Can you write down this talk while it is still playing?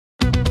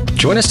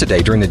Join us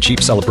today during the Jeep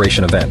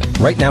Celebration event.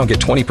 Right now, get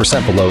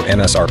 20% below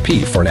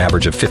MSRP for an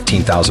average of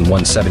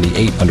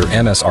 $15,178 under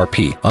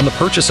MSRP on the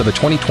purchase of a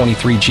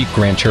 2023 Jeep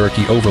Grand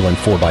Cherokee Overland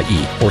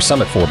 4xE or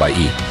Summit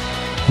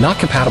 4xE. Not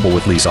compatible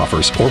with lease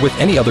offers or with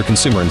any other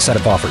consumer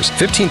incentive offers.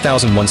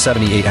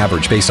 $15,178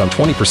 average based on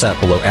 20%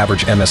 below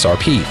average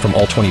MSRP from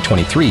all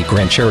 2023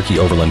 Grand Cherokee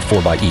Overland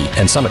 4xE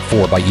and Summit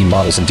 4xE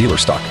models in dealer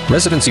stock.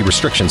 Residency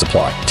restrictions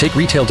apply. Take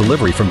retail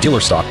delivery from dealer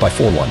stock by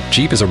 4/1.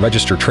 Jeep is a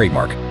registered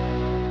trademark.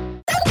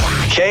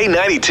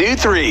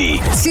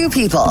 K92.3. Two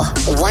people,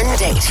 one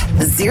date,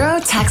 zero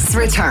texts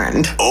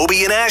returned.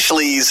 Obie and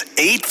Ashley's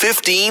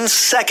 8:15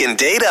 second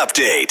date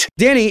update.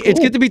 Danny, it's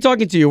good to be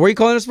talking to you. Where are you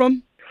calling us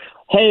from?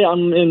 Hey,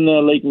 I'm in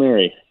Lake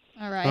Mary.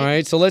 All right. All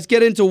right, so let's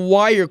get into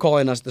why you're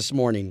calling us this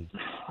morning.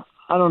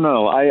 I don't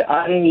know. I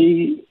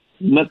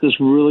met this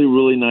really,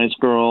 really nice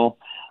girl.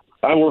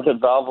 I work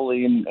at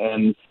Valvoline,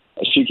 and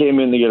she came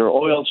in to get her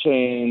oil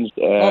changed.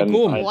 And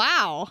cool. I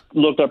Wow.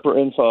 looked up her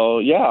info.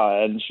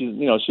 Yeah, and she's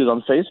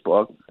on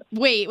Facebook.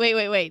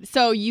 Wait.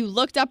 So you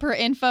looked up her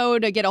info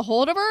to get a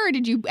hold of her, or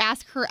did you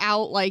ask her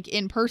out like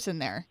in person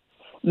there?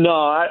 No,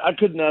 I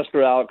couldn't ask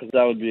her out because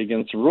that would be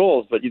against the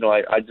rules. But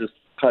I just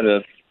kind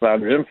of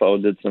found her info,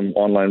 did some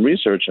online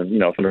research, and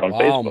found her on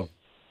Facebook.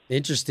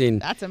 Interesting.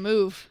 That's a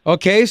move.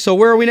 Okay, so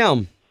where are we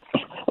now?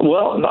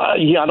 Well, I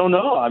don't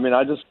know. I mean,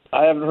 I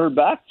haven't heard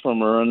back from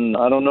her, and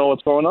I don't know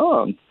what's going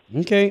on.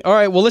 Okay, all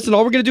right. Well, listen,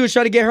 all we're going to do is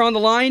try to get her on the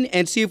line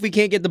and see if we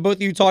can't get the both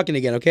of you talking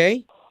again,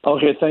 okay?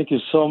 Okay, thank you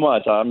so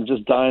much. I'm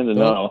just dying to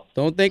know.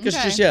 Don't thank us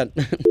Okay. just yet.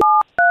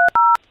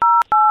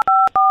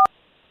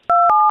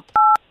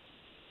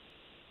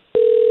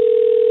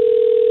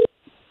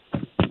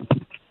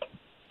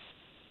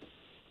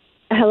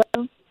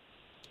 Hello.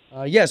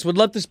 Yes, would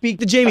love to speak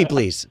to Jamie,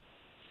 please.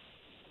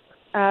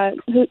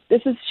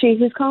 This is she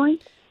who's calling?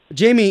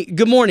 Jamie,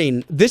 good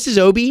morning. This is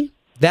Obie.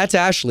 That's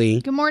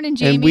Ashley. Good morning,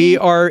 Jamie. And we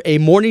are a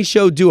morning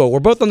show duo. We're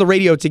both on the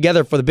radio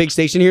together for the big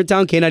station here in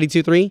town,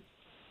 K92.3.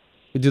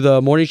 We do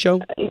the morning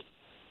show.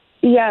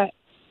 Yeah.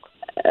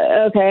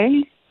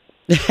 Okay.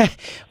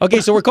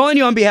 Okay, so we're calling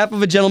you on behalf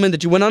of a gentleman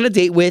that you went on a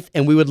date with,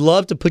 and we would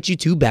love to put you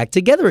two back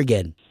together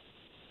again.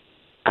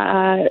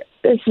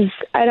 This is.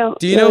 I don't.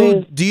 Do you know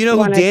really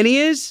who Danny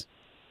is?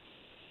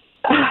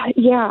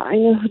 Yeah, I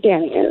know who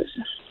Danny is.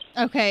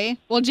 Okay.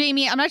 Well,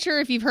 Jamie, I'm not sure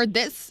if you've heard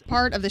this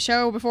part of the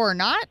show before or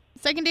not.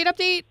 Second date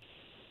update?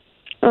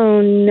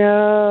 Oh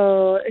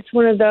no, it's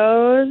one of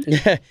those.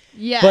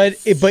 Yes. But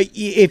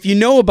if you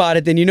know about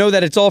it, then you know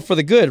that it's all for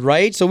the good,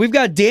 right? So we've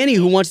got Danny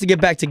who wants to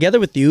get back together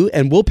with you,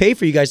 and we'll pay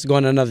for you guys to go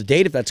on another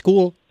date if that's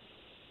cool.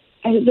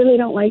 I really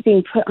don't like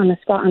being put on the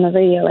spot on the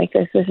radio like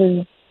this. This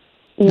is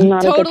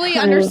not Totally a good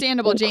time.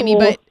 understandable, Jamie,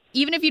 Cool. but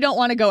even if you don't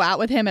want to go out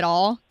with him at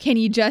all, can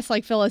you just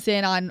fill us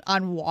in on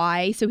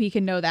why so he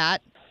can know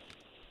that?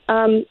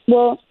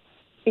 Well,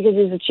 because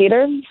he's a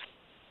cheater,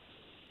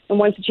 and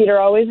once a cheater,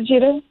 always a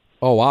cheater.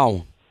 Oh,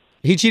 wow.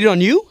 He cheated on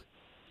you?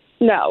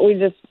 No, we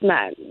just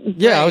met.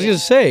 Yeah, I was going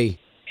to say.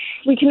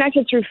 We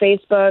connected through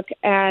Facebook,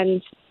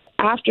 and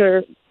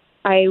after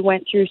I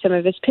went through some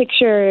of his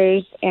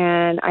pictures,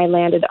 and I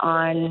landed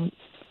on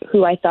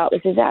who I thought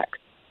was his ex.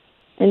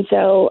 And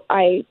so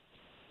I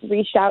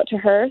reached out to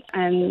her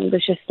and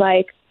was just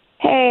like,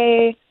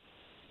 hey,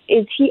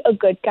 is he a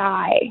good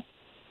guy?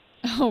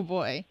 Oh,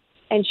 boy.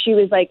 And she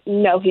was like,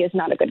 no, he is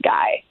not a good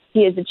guy.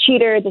 He is a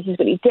cheater. This is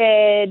what he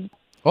did.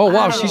 Oh,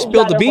 wow, she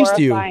spilled the beans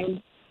to you.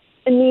 Horrifying.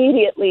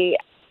 Immediately,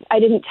 I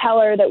didn't tell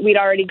her that we'd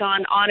already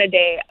gone on a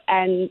date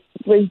and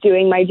was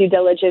doing my due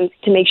diligence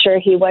to make sure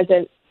he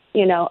wasn't,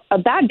 a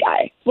bad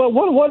guy. Well,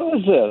 what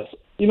is this?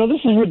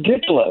 This is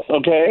ridiculous,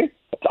 okay?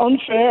 It's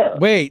unfair.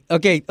 Wait,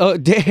 okay.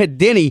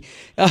 Danny,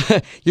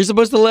 you're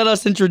supposed to let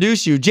us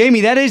introduce you.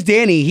 Jamie, that is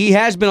Danny. He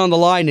has been on the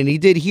line, and he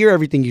did hear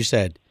everything you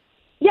said.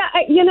 Yeah,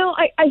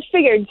 I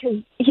figured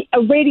because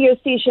a radio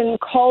station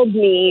called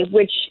me,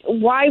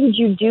 why would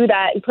you do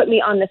that and put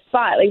me on the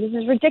spot? Like, this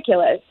is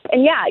ridiculous.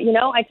 And yeah,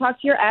 I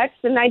talked to your ex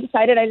and I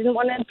decided I didn't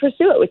want to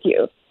pursue it with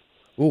you.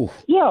 Ooh.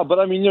 Yeah, but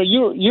I mean,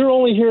 you're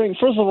only hearing,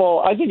 first of all,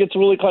 I think it's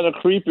really kind of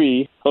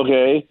creepy,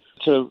 okay,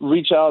 to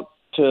reach out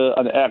to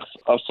an ex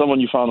of someone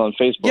you found on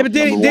Facebook. Yeah, but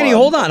Danny,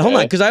 hold on,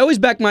 because I always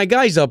back my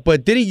guys up,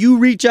 but didn't you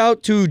reach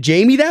out to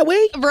Jamie that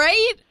way?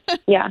 Right?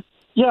 Yeah.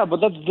 Yeah,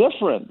 but that's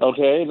different,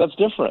 okay? That's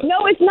different.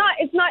 No, it's not.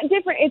 It's not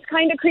different. It's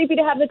kind of creepy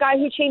to have the guy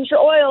who changed your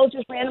oil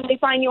just randomly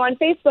find you on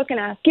Facebook and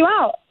ask you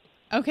out.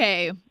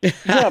 Okay.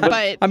 Yeah,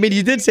 but I mean,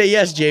 you did say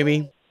yes,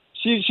 Jamie.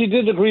 She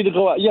did agree to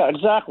go out. Yeah,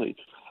 exactly.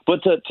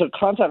 But to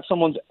contact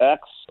someone's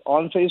ex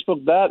on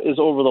Facebook, that is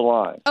over the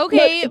line.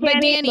 okay, Look, but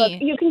Danny, Danny.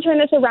 look, you can turn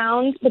this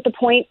around, but the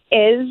point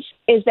is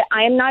that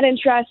I am not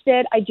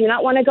interested. I do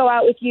not want to go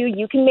out with you.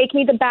 You can make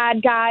me the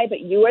bad guy,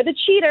 but you are the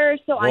cheater,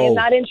 so I Whoa. am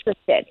not interested.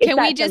 It's Can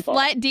that we just simple.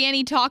 let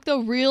Danny talk,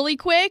 though, really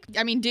quick?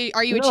 I mean,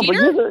 are you a No,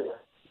 cheater?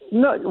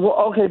 No, well,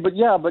 okay, but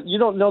you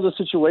don't know the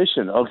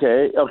situation,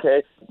 okay?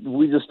 Okay,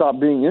 we just stopped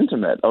being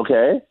intimate,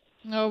 okay?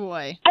 Oh,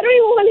 boy. I don't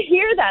even want to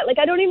hear that.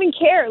 I don't even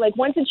care.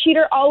 Once a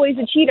cheater, always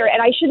a cheater.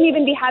 And I shouldn't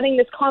even be having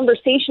this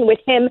conversation with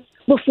him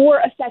before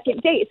a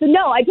second date. So,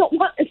 no, I don't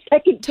want a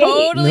second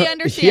Totally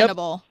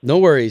understandable. Yep. No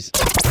worries.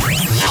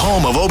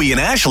 Home of Obie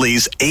and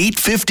Ashley's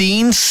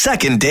 8:15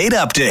 second date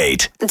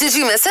update. Did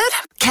you miss it?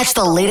 Catch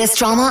the latest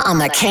drama on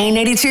the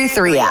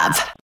K82-3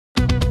 app.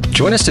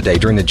 Join us today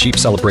during the Jeep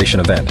Celebration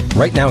event.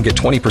 Right now, get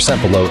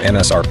 20% below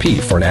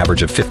MSRP for an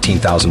average of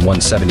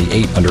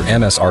 $15,178 under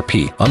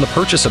MSRP on the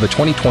purchase of a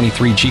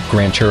 2023 Jeep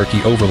Grand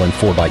Cherokee Overland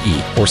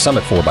 4xE or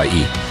Summit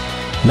 4xE.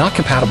 Not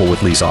compatible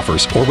with lease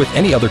offers or with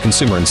any other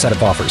consumer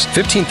incentive offers.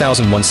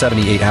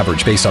 $15,178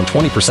 average based on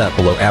 20%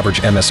 below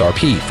average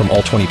MSRP from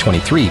all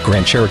 2023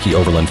 Grand Cherokee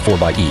Overland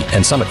 4xE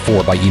and Summit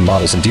 4xE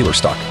models in dealer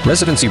stock.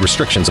 Residency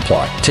restrictions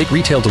apply. Take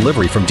retail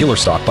delivery from dealer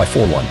stock by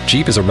 4/1.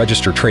 Jeep is a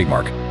registered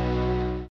trademark.